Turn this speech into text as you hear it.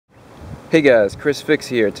Hey guys, Chris Fix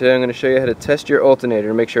here. Today I'm going to show you how to test your alternator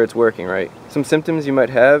to make sure it's working right. Some symptoms you might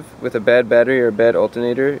have with a bad battery or a bad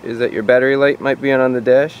alternator is that your battery light might be on the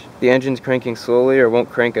dash, the engine's cranking slowly or won't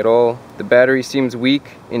crank at all, the battery seems weak,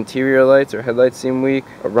 interior lights or headlights seem weak,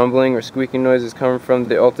 a rumbling or squeaking noise is coming from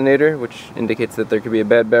the alternator, which indicates that there could be a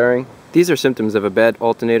bad bearing. These are symptoms of a bad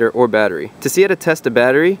alternator or battery. To see how to test a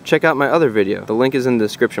battery, check out my other video. The link is in the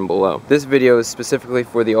description below. This video is specifically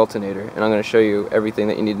for the alternator, and I'm going to show you everything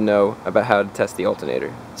that you need to know about how to test the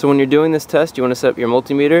alternator. So when you're doing this test, you want to set up your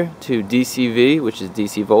multimeter to DCV, which is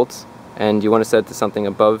DC volts, and you want to set it to something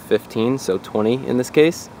above 15, so 20 in this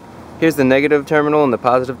case. Here's the negative terminal and the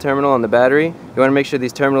positive terminal on the battery. You want to make sure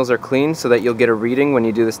these terminals are clean so that you'll get a reading when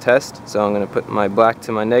you do this test. So I'm going to put my black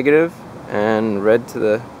to my negative and red to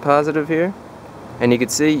the positive here, and you can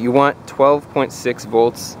see you want 12.6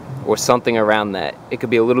 volts or something around that. It could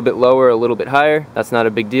be a little bit lower, a little bit higher. That's not a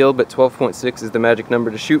big deal, but 12.6 is the magic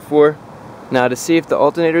number to shoot for. Now to see if the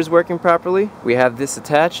alternator is working properly, we have this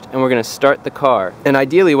attached and we're going to start the car. And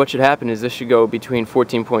ideally what should happen is this should go between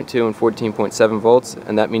 14.2 and 14.7 volts,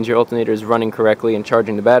 and that means your alternator is running correctly and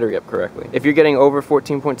charging the battery up correctly. If you're getting over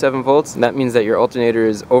 14.7 volts, that means that your alternator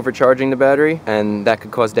is overcharging the battery, and that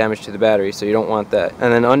could cause damage to the battery, so you don't want that.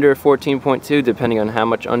 And then under 14.2, depending on how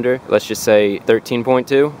much under, let's just say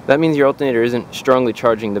 13.2, that means your alternator isn't strongly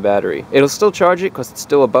charging the battery. It'll still charge it because it's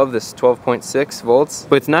still above this 12.6 volts,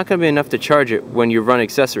 but it's not going to be enough to charge it when you run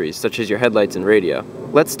accessories such as your headlights and radio.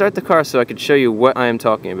 Let's start the car so I can show you what I am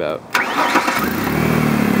talking about.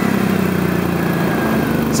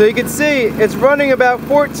 So you can see it's running about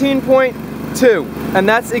 14.2, and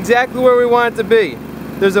that's exactly where we want it to be.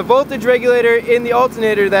 There's a voltage regulator in the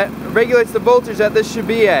alternator that regulates the voltage that this should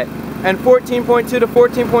be at, and 14.2 to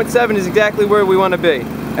 14.7 is exactly where we want to be,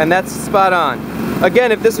 and that's spot on.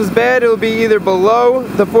 Again, if this was bad, it would be either below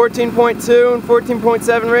the 14.2 and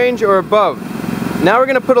 14.7 range or above. Now we're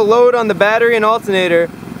going to put a load on the battery and alternator,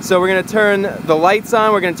 so we're going to turn the lights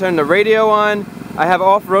on, we're going to turn the radio on. I have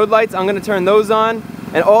off-road lights, I'm going to turn those on,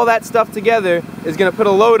 and all that stuff together is going to put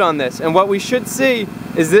a load on this. And what we should see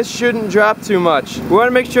is this shouldn't drop too much. We want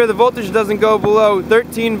to make sure the voltage doesn't go below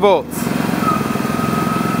 13 volts.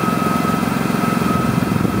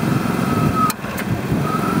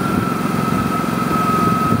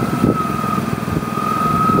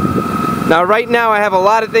 Now right now I have a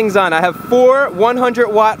lot of things on. I have 4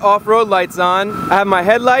 100-watt off-road lights on. I have my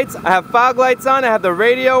headlights, I have fog lights on, I have the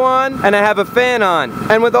radio on, and I have a fan on.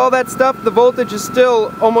 And with all that stuff, the voltage is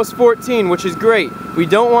still almost 14, which is great. We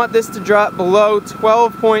don't want this to drop below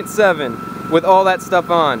 12.7 with all that stuff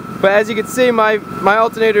on. But as you can see, my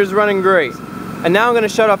alternator is running great. And now I'm going to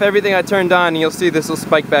shut off everything I turned on, and you'll see this will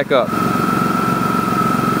spike back up.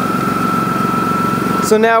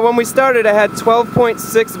 So now when we started, I had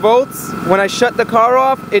 12.6 volts. When I shut the car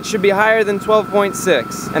off, it should be higher than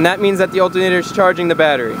 12.6. And that means that the alternator is charging the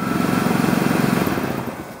battery.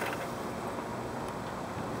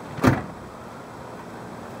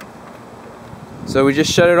 So we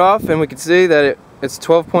just shut it off and we can see that it's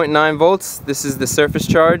 12.9 volts. This is the surface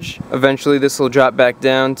charge. Eventually this will drop back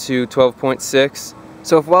down to 12.6.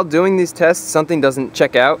 So if while doing these tests something doesn't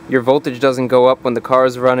check out, your voltage doesn't go up when the car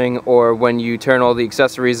is running, or when you turn all the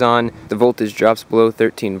accessories on, the voltage drops below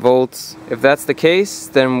 13 volts. If that's the case,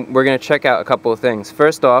 then we're going to check out a couple of things.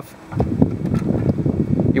 First off,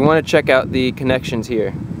 you want to check out the connections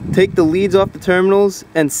here. Take the leads off the terminals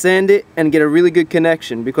and sand it and get a really good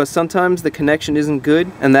connection, because sometimes the connection isn't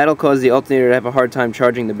good and that'll cause the alternator to have a hard time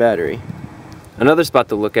charging the battery. Another spot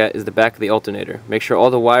to look at is the back of the alternator. Make sure all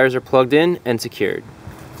the wires are plugged in and secured.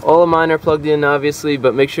 All of mine are plugged in obviously,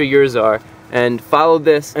 but make sure yours are. And follow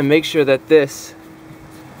this and make sure that this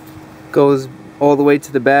goes all the way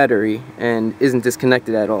to the battery and isn't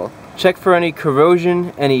disconnected at all. Check for any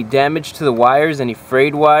corrosion, any damage to the wires, any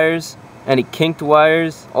frayed wires, any kinked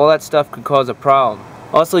wires. All that stuff could cause a problem.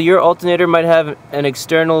 Also, your alternator might have an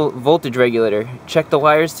external voltage regulator. Check the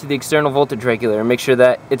wires to the external voltage regulator. Make sure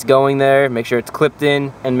that it's going there, make sure it's clipped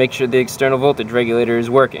in, and make sure the external voltage regulator is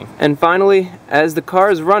working. And finally, as the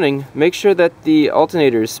car is running, make sure that the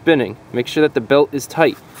alternator is spinning. Make sure that the belt is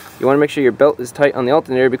tight. You want to make sure your belt is tight on the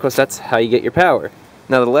alternator because that's how you get your power.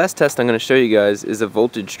 Now the last test I'm going to show you guys is a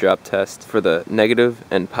voltage drop test for the negative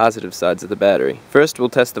and positive sides of the battery. First we'll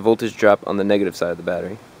test the voltage drop on the negative side of the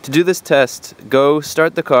battery. To do this test, go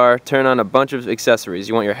start the car, turn on a bunch of accessories.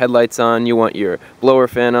 You want your headlights on, you want your blower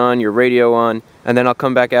fan on, your radio on, and then I'll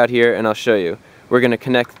come back out here and I'll show you. We're going to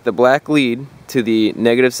connect the black lead to the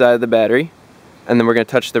negative side of the battery, and then we're going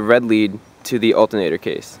to touch the red lead to the alternator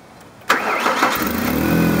case.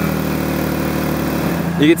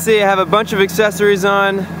 You can see I have a bunch of accessories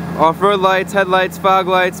on. off-road lights, headlights, fog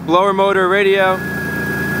lights, blower motor, radio.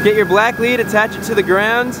 Get your black lead, attach it to the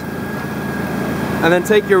ground, and then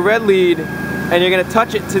take your red lead and you're going to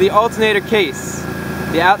touch it to the alternator case,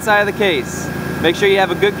 the outside of the case. Make sure you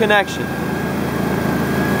have a good connection.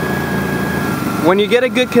 When you get a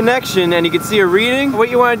good connection and you can see a reading, what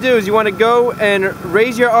you want to do is you want to go and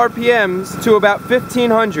raise your RPMs to about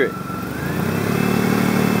 1500.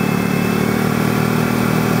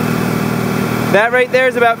 That right there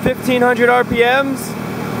is about 1500 RPMs,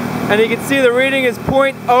 and you can see the reading is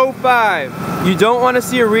 0.05. You don't want to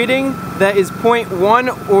see a reading that is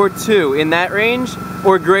 0.1 or 2 in that range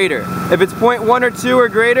or greater. If it's 0.1 or 2 or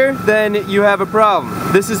greater, then you have a problem.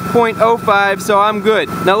 This is 0.05, so I'm good.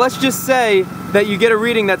 Now let's just say that you get a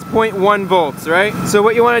reading that's 0.1 volts, right? So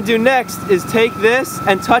what you want to do next is take this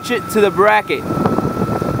and touch it to the bracket.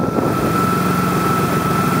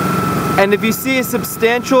 And if you see a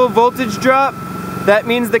substantial voltage drop, that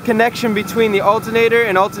means the connection between the alternator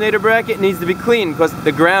and alternator bracket needs to be clean because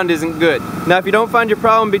the ground isn't good. Now if you don't find your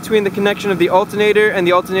problem between the connection of the alternator and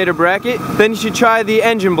the alternator bracket, then you should try the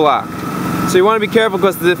engine block. So you want to be careful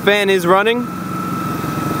because the fan is running.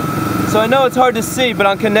 So I know it's hard to see, but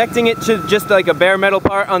I'm connecting it to just like a bare metal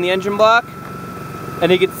part on the engine block,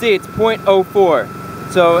 and you can see it's 0.04.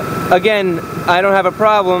 So again, I don't have a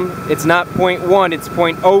problem. It's not 0.1, it's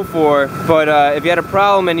 0.04. But if you had a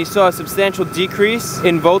problem and you saw a substantial decrease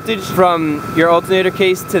in voltage from your alternator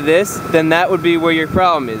case to this, then that would be where your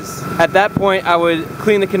problem is. At that point, I would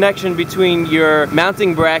clean the connection between your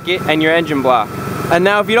mounting bracket and your engine block. And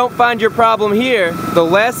now if you don't find your problem here, the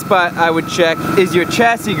last spot I would check is your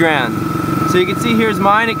chassis ground. So you can see here's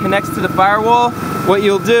mine, it connects to the firewall. What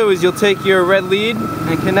you'll do is you'll take your red lead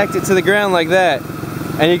and connect it to the ground like that.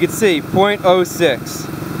 And you can see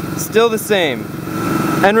 0.06. Still the same.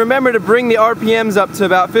 And remember to bring the RPMs up to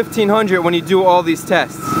about 1500 when you do all these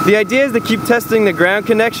tests. The idea is to keep testing the ground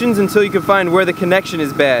connections until you can find where the connection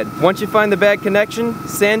is bad. Once you find the bad connection,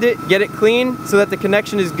 sand it, get it clean so that the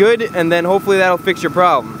connection is good, and then hopefully that'll fix your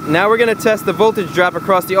problem. Now we're going to test the voltage drop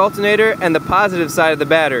across the alternator and the positive side of the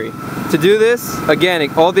battery. To do this, again,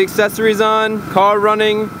 all the accessories on, car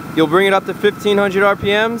running, you'll bring it up to 1500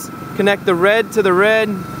 RPMs, connect the red to the red,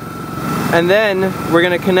 and then we're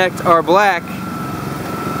going to connect our black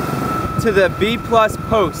to the B+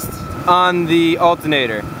 post on the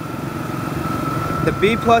alternator. The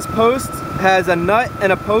B+ post has a nut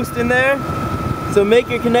and a post in there, so make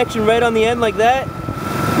your connection right on the end like that.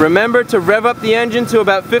 Remember to rev up the engine to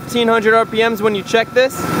about 1500 RPMs when you check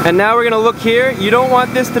this. And now we're going to look here. You don't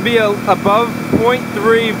want this to be above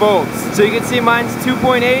 0.3 volts. So you can see mine's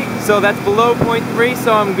 2.8, so that's below 0.3,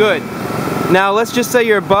 so I'm good. Now let's just say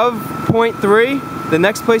you're above 0.3. The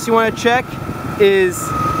next place you want to check is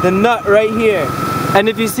the nut right here. And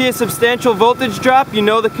if you see a substantial voltage drop, you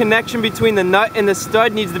know the connection between the nut and the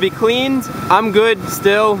stud needs to be cleaned. I'm good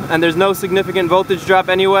still, and there's no significant voltage drop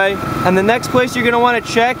anyway. And the next place you're going to want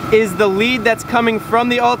to check is the lead that's coming from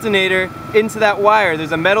the alternator into that wire.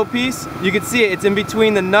 There's a metal piece. You can see it. It's in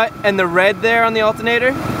between the nut and the red there on the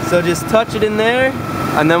alternator. So just touch it in there,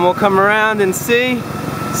 and then we'll come around and see.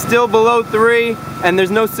 Still below 3, and there's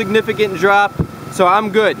no significant drop, so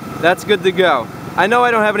I'm good. That's good to go. I know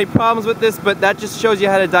I don't have any problems with this, but that just shows you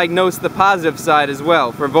how to diagnose the positive side as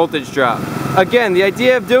well for voltage drop. Again, the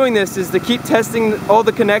idea of doing this is to keep testing all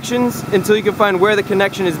the connections until you can find where the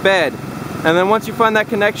connection is bad. And then once you find that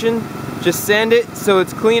connection, just sand it so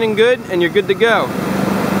it's clean and good, and you're good to go.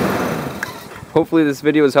 Hopefully this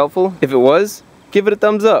video was helpful. If it was, give it a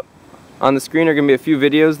thumbs up. On the screen are going to be a few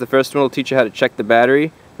videos. The first one will teach you how to check the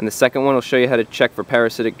battery, and the second one will show you how to check for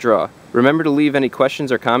parasitic draw. Remember to leave any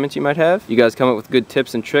questions or comments you might have. You guys come up with good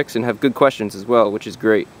tips and tricks and have good questions as well, which is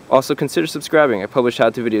great. Also consider subscribing. I publish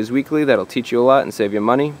how-to videos weekly that'll teach you a lot and save you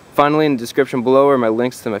money. Finally, in the description below are my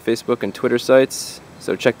links to my Facebook and Twitter sites,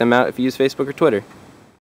 so check them out if you use Facebook or Twitter.